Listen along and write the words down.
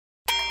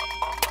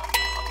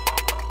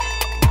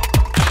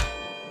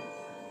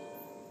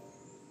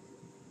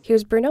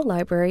Here's Bruno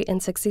Library in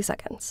 60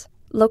 seconds.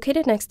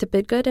 Located next to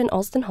Bidgood and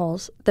Alston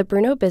Halls, the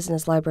Bruno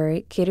Business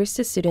Library caters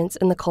to students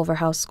in the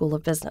Culverhouse School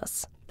of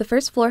Business. The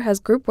first floor has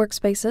group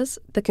workspaces,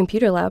 the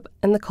computer lab,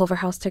 and the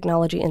Culverhouse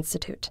Technology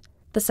Institute.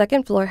 The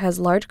second floor has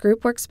large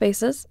group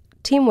workspaces,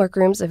 team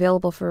workrooms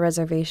available for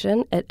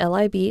reservation at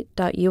lib.ua.edu,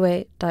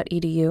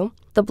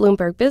 the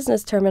Bloomberg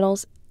Business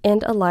Terminals,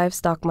 and a live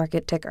stock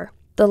market ticker.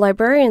 The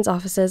librarian's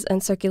offices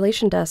and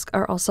circulation desk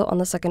are also on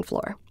the second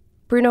floor.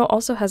 Bruno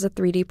also has a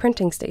 3D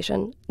printing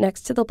station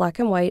next to the black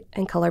and white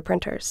and color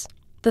printers.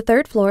 The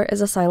third floor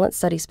is a silent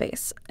study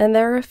space, and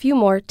there are a few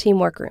more team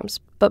workrooms,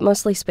 but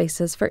mostly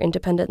spaces for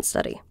independent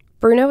study.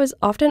 Bruno is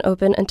often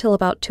open until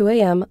about 2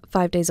 a.m.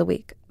 5 days a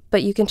week,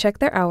 but you can check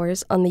their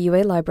hours on the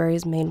UA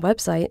Library's main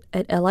website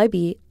at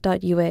lib.ua.edu.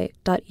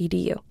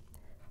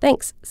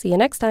 Thanks. See you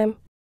next time.